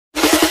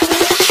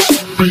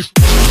beast.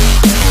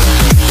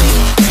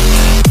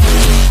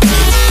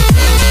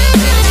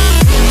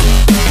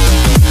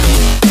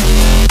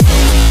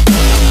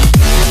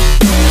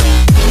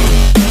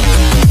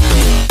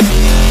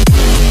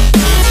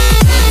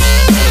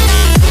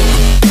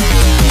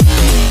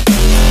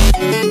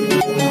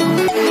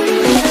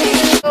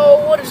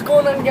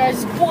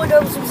 Guys, it's boy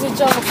Dumb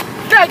channel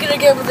back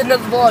again with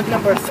another vlog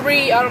number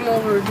 3. I don't know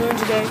what we're doing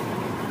today,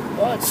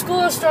 but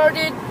school has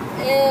started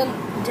and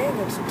damn,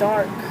 it's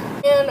dark.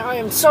 And I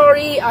am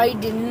sorry I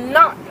did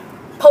not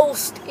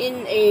post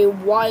in a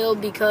while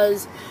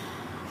because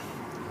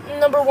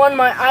number one,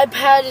 my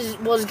iPad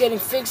was getting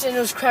fixed and it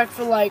was cracked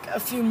for like a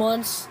few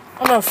months.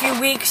 Oh no, a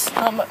few weeks.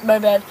 My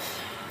bad.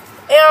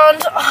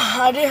 And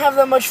I didn't have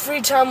that much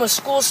free time with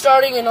school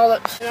starting and all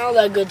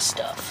that good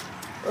stuff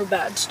or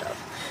bad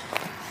stuff.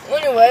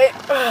 Anyway,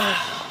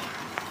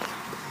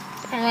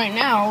 right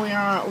now we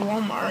are at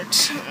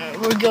Walmart.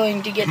 We're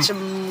going to get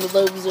some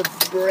loaves of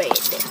bread.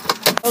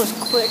 That was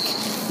quick.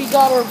 We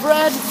got our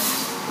bread.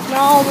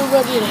 Now we're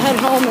ready to head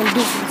home and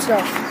do some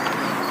stuff.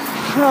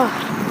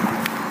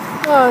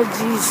 Oh,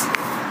 jeez.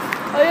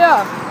 Oh,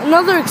 yeah.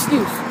 Another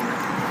excuse.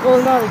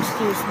 Well, not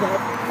excuse, but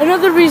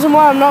another reason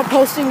why I'm not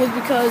posting is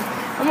because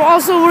I'm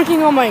also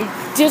working on my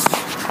diss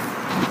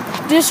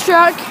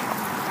track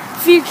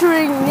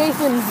featuring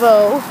Nathan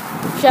Vo.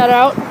 Shout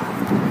out.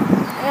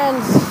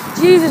 And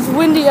geez, it's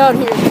windy out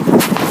here.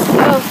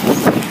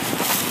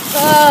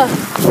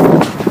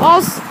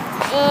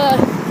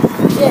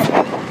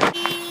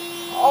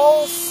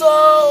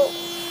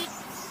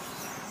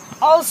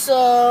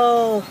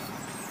 Also,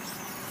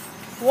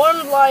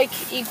 one like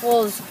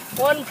equals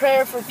one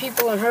prayer for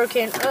people in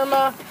Hurricane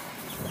Irma.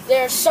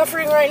 They're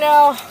suffering right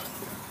now.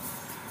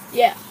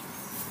 Yeah.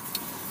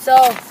 So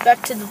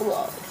back to the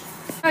vlog.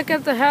 Back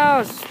at the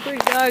house. It's pretty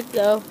dark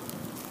though.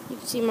 You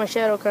can see my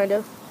shadow, kind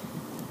of.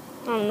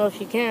 I don't know if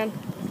you can.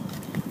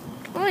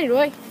 Well,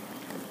 anyway,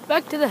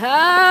 back to the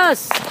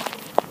house.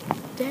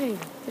 Dang,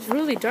 it's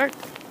really dark.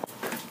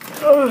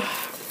 Oh,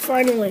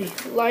 finally,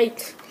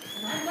 light.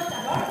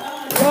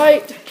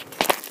 Light.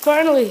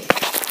 Finally,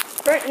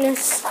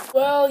 brightness.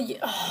 Well,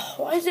 yeah.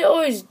 Why is it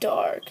always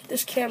dark?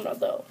 This camera,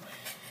 though.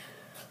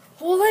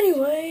 Well,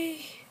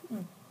 anyway,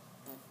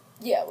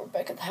 yeah, we're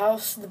back at the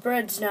house. The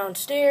bread's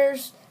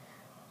downstairs.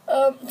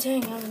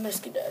 Dang, I have a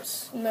messy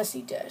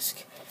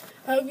desk.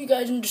 I hope you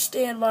guys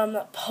understand why I'm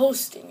not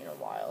posting in a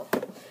while.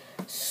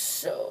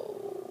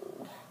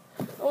 So,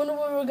 I wonder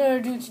what we're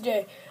going to do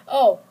today.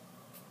 Oh,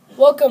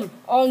 welcome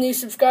all new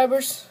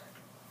subscribers.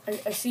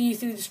 I see you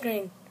through the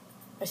screen.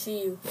 I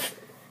see you.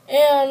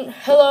 And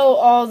hello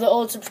all the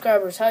old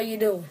subscribers. How you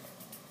doing?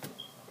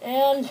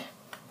 And,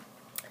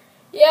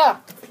 yeah,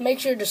 make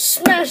sure to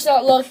smash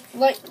that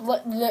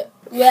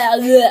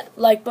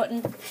like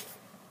button.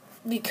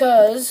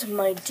 Because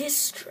my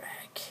diss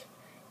track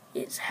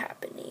is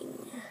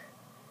happening.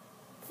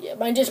 Yeah,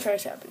 my diss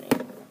track's happening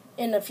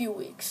in a few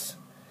weeks.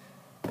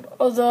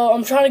 Although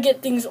I'm trying to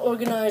get things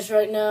organized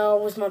right now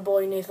with my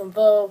boy Nathan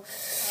Vo.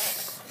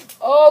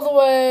 All the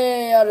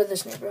way out of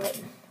this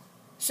neighborhood.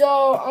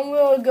 So I'm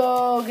gonna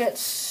go get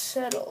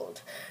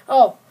settled.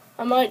 Oh,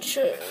 I might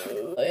show.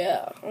 Oh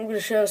yeah, I'm gonna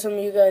show some of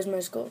you guys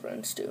my school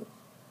friends too.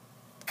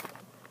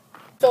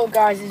 So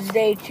guys, it's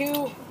day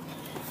 2.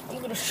 I'm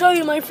going to show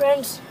you my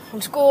friends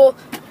from school.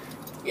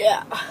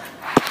 Yeah,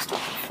 it's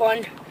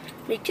fun.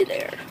 Meet you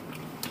there.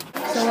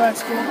 So we're at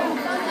school.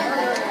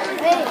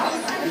 Hey.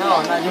 No,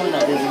 I'm not doing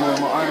that. There's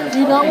more honor. Do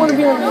you not want to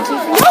be on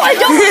YouTube? No, I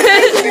don't!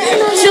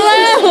 Chill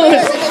out!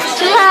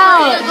 Chill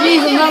out!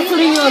 Jeez, I'm not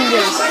putting you on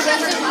this.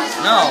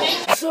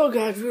 No. So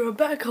guys, we were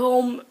back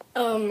home.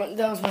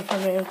 That was my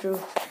friend Andrew.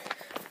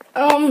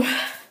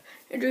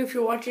 Andrew, if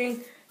you're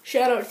watching,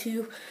 shout out to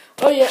you.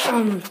 Oh yeah,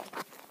 and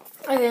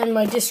then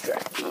my diss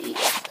track.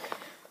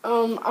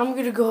 I'm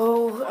gonna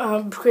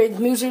go create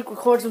music,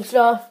 record some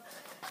stuff,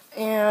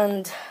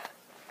 and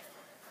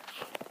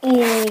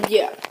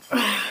yeah.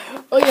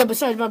 Oh yeah,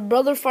 besides, my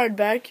brother fired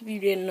back, if you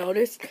didn't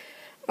notice.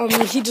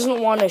 He doesn't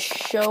want to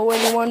show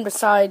anyone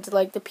besides,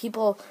 like, the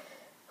people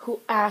who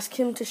ask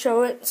him to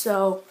show it,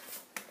 so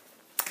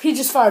he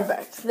just fired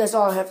back. That's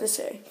all I have to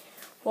say.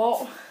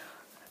 Well,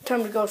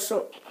 time to go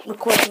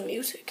record some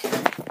music.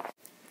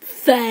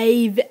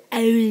 5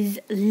 hours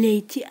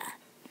later.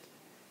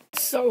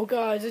 So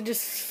guys, I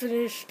just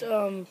finished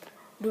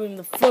doing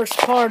the first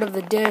part of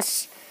the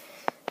diss.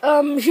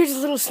 Here's a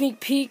little sneak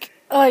peek.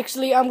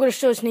 Actually, I'm going to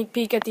show a sneak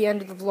peek at the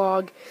end of the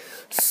vlog.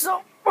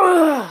 So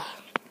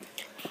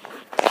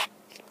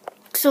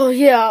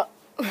yeah,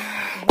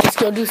 let's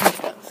go do some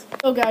stuff.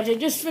 So guys, I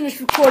just finished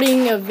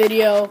recording a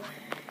video.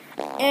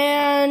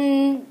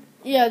 And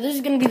yeah, this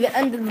is going to be the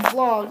end of the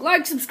vlog.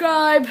 Like,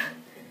 subscribe.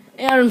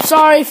 And I'm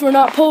sorry for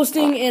not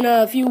posting in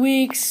a few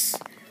weeks.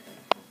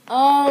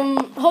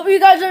 Hope you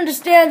guys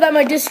understand that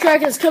my diss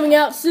track is coming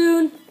out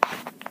soon.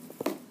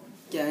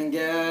 Gang,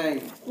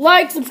 gang.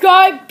 Like,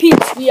 subscribe,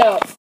 peace, we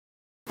out.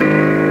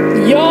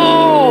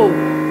 Yo!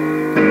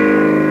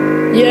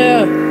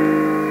 Yeah.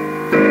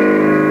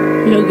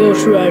 No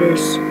Ghost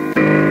Riders.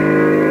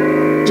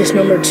 Just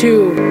number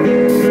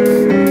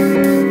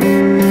 2.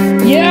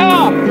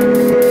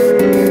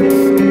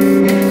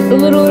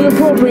 little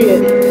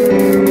inappropriate.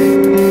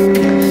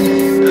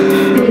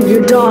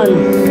 You're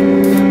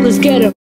done. Let's get him.